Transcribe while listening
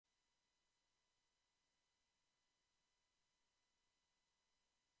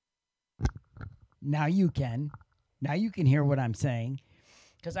Now you can. Now you can hear what I'm saying,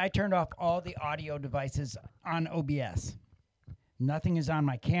 because I turned off all the audio devices on OBS. Nothing is on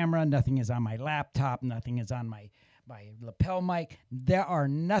my camera. Nothing is on my laptop. Nothing is on my lapel mic. There are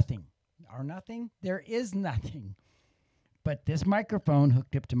nothing. There is nothing. But this microphone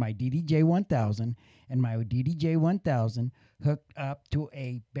hooked up to my DDJ 1000, and my DDJ 1000 hooked up to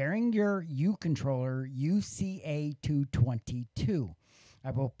a Behringer U controller UCA 222. I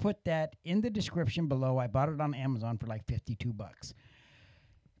will put that in the description below. I bought it on Amazon for like $52.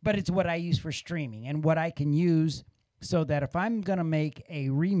 But it's what I use for streaming and what I can use so that if I'm going to make a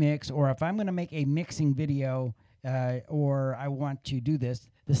remix or if I'm going to make a mixing video or I want to do this,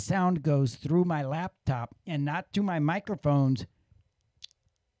 the sound goes through my laptop and not to my microphones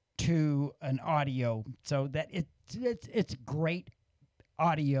to an audio, so that it's great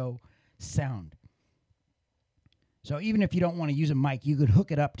audio sound. So even if you don't want to use a mic, you could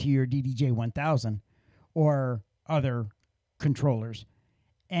hook it up to your DDJ 1000 or other controllers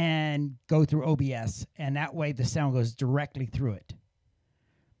and go through OBS, and that way the sound goes directly through it.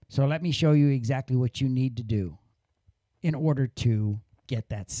 So let me show you exactly what you need to do in order to get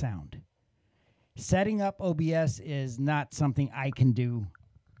that sound. Setting up OBS is not something I can do.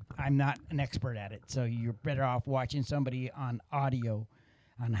 I'm not an expert at it, so you're better off watching somebody on audio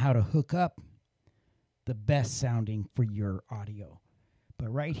on how to hook up the best sounding for your audio.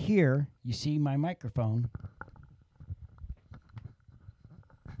 But right here, you see my microphone.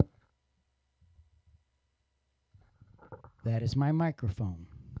 That is my microphone.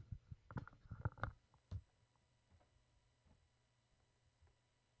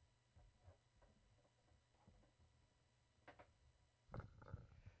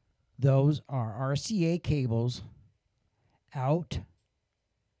 Those are RCA cables out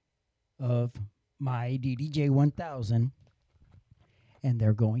of my DDJ 1000, and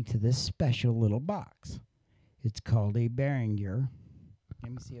they're going to this special little box. It's called a Behringer.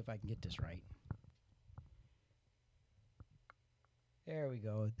 Let me see if I can get this right. There we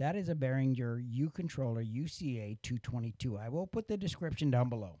go. That is a Behringer U controller UCA 222. I will put the description down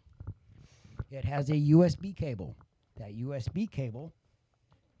below. It has a USB cable. That USB cable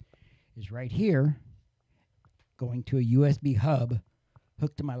is right here, going to a USB hub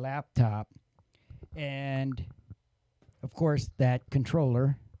hooked to my laptop. And of course, that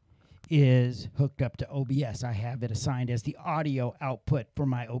controller is hooked up to OBS. I have it assigned as the audio output for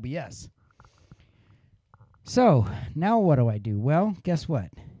my OBS. So now what do I do? Well, guess what?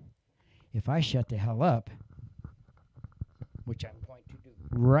 If I shut the hell up, which I'm going to do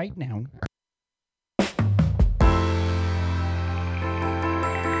right now.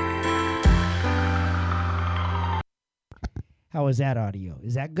 How is that audio?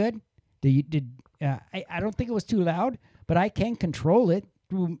 Is that good? I don't think it was too loud, but I can control it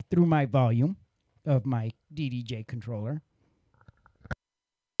through my volume of my DDJ controller.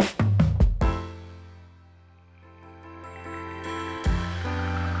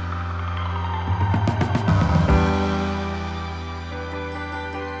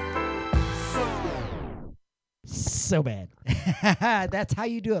 So bad. That's how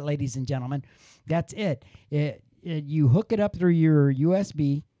you do it, ladies and gentlemen. That's it. You hook it up through your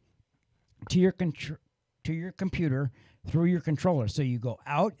USB to your computer through your controller. So you go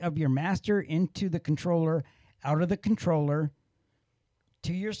out of your master into the controller, out of the controller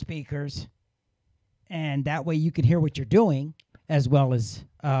to your speakers, and that way you can hear what you're doing, as well as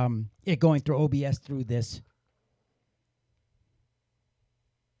it going through OBS through this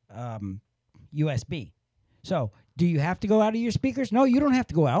USB. So do you have to go out of your speakers? No, you don't have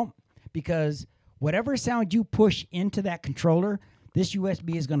to go out, because whatever sound you push into that controller, this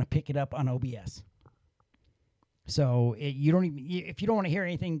USB is going to pick it up on OBS. So you don't even, if you don't want to hear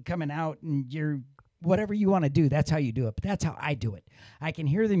anything coming out, and you're whatever you want to do, that's how you do it. But that's how I do it. I can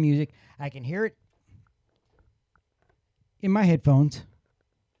hear the music. I can hear it in my headphones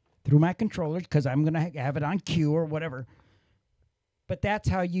through my controller, because I'm going to have it on cue or whatever. But that's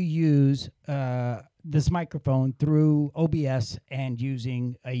how you use this microphone through OBS and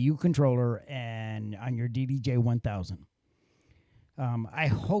using a U controller and on your DDJ 1000. I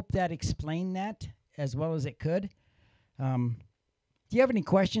hope that explained that as well as it could. Do you have any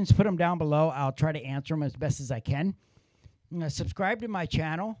questions? Put them down below. I'll try to answer them as best as I can. Subscribe to my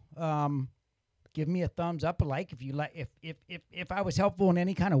channel. Give me a thumbs up, a like if you like. If I was helpful in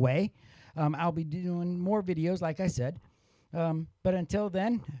any kind of way, I'll be doing more videos, like I said. But until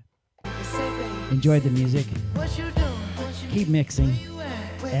then, enjoy the music, keep mixing,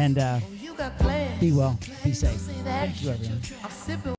 and be well, be safe. Thank you, everyone.